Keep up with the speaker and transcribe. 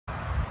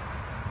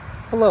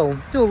Hello,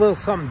 do a little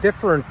something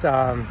different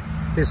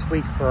this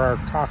week for our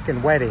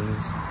Talkin'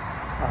 Weddings.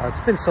 It's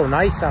been so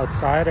nice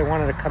outside. I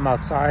wanted to come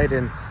outside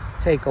and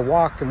take a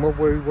walk, and what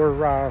we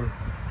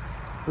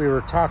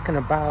were talking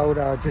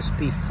about just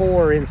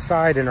before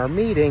inside in our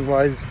meeting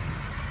was,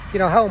 you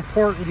know, how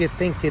important you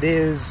think it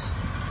is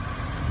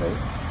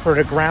for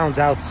the grounds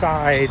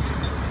outside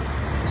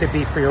to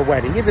be for your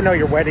wedding, even though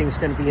your wedding's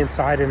going to be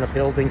inside in a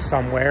building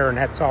somewhere, and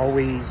that's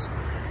always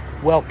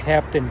well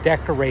kept and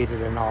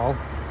decorated and all.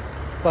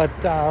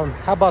 But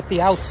how about the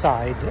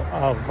outside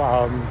of,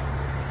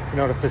 you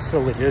know, the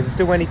facility? Does it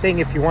do anything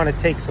if you want to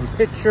take some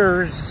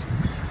pictures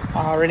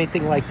or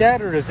anything like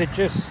that? Or does it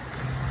just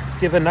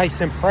give a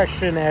nice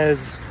impression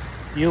as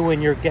you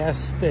and your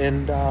guest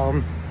and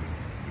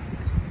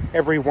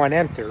everyone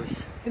enters?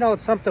 You know,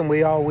 it's something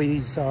we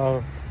always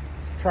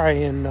try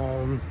and,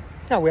 you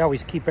know, we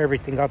always keep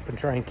everything up and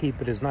try and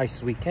keep it as nice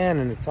as we can.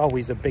 And it's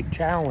always a big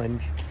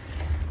challenge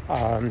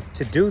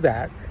to do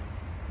that.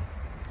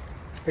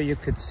 But you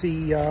could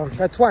see,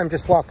 that's why I'm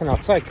just walking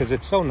outside, because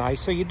it's so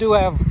nice. So you do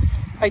have,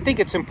 I think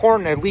it's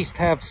important to at least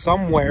have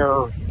somewhere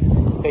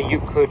that you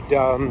could,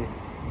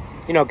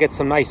 you know, get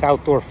some nice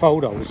outdoor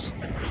photos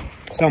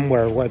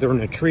somewhere, whether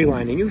in a tree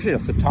line. And usually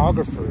the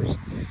photographers,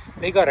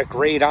 they got a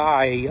great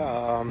eye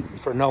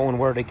for knowing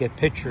where to get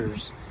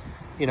pictures,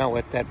 you know,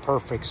 at that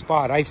perfect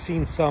spot. I've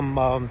seen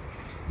some,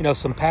 you know,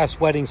 some past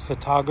weddings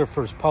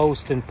photographers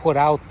post and put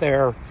out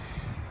there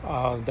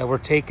that were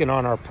taken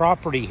on our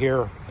property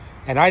here.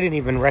 And I didn't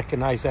even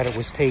recognize that it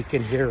was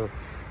taken here,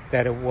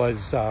 that it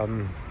was,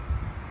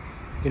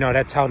 you know,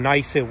 that's how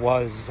nice it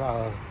was,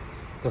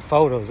 the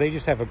photos. They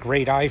just have a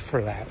great eye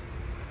for that.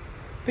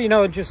 But, you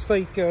know, just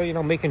like, you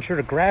know, making sure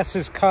the grass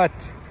is cut.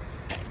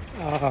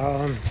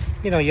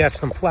 You know, you have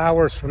some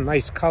flowers from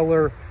nice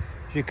color.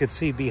 As you could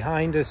see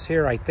behind us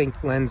here, I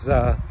think lends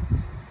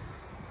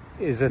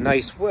is a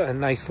nice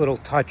little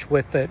touch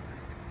with it.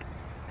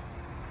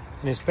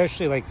 And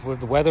especially like with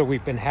the weather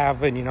we've been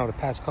having, you know, the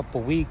past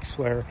couple weeks,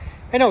 where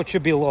I know it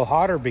should be a little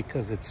hotter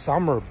because it's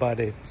summer, but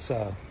it's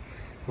a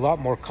lot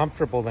more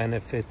comfortable than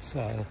if it's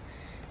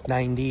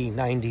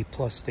 90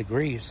 plus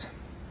degrees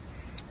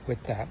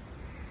with that.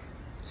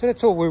 So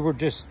that's what we were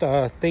just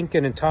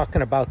thinking and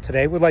talking about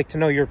today. We'd like to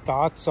know your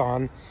thoughts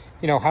on,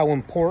 you know, how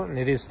important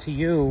it is to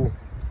you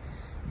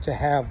to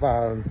have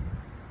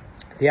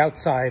the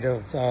outside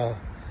of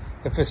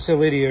the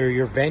facility or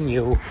your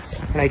venue.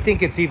 And I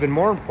think it's even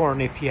more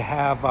important if you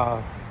have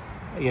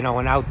you know,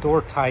 an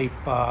outdoor type,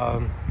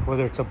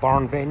 whether it's a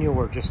barn venue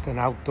or just an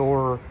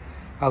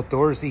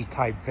outdoorsy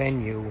type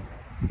venue,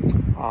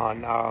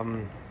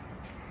 on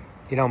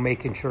you know,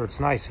 making sure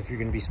it's nice if you're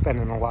going to be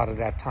spending a lot of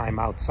that time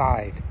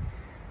outside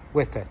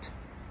with it.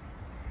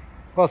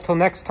 Well, till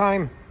next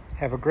time,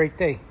 have a great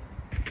day.